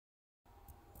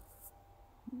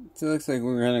So it looks like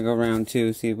we're gonna go round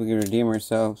 2, see if we can redeem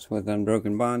ourselves with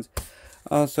unbroken bonds.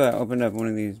 Also, I opened up one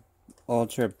of these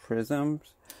ultra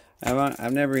prisms.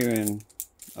 I've never even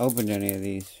opened any of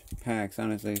these packs,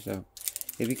 honestly. So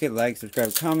if you could like,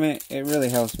 subscribe, comment, it really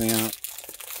helps me out.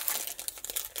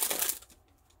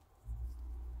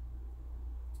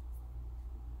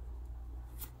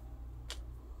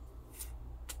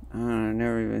 I've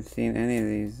never even seen any of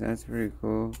these. That's pretty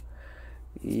cool.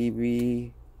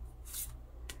 EB.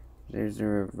 There's a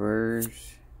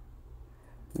reverse.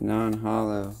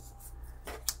 Non-hollow.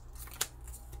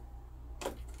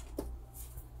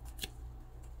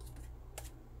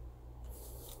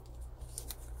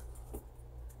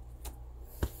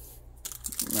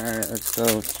 Alright, let's go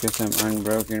get some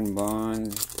unbroken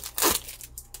bonds.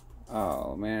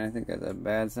 Oh man, I think that's a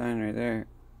bad sign right there.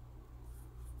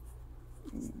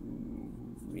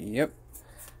 Yep.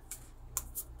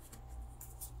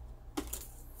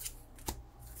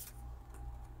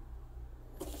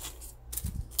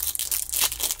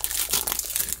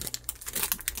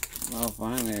 Well,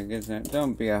 finally, I guess that.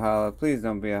 Don't be a hollow. Please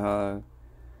don't be a hollow.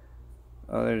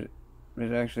 Oh,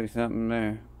 there's actually something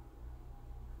there.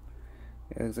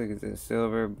 It looks like it's a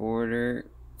silver border.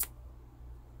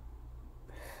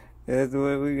 That's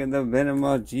what we got, the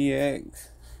Venomall GX.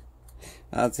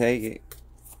 I'll take it.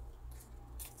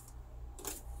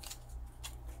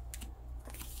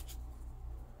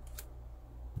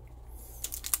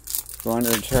 Going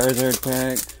to the Charizard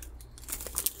pack.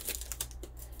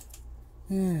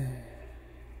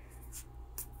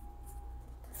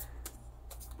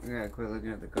 I gotta quit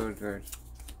looking at the code cards.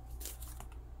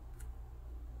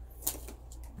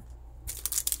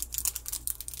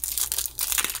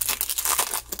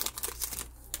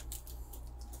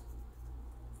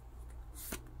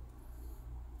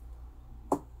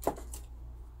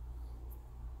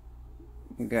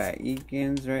 We got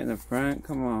Eakins right in the front.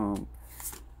 Come on.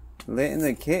 Lit in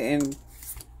the kitten.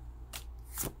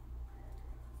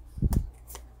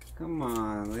 Come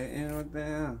on, Litten, what the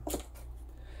hell?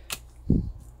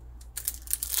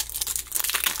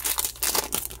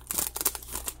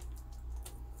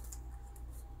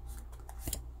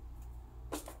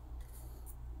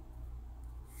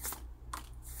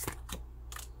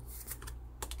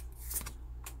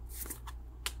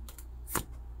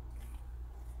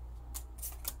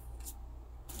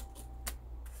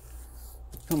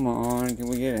 Come on, can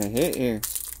we get a hit here?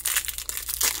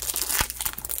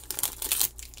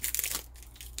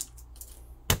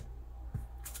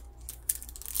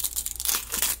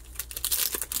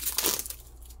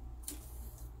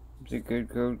 It's a good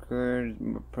code card.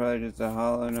 Probably just a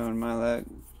hollow, knowing my luck.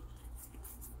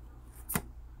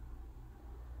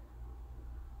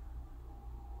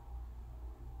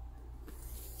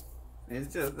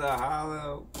 It's just a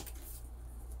hollow.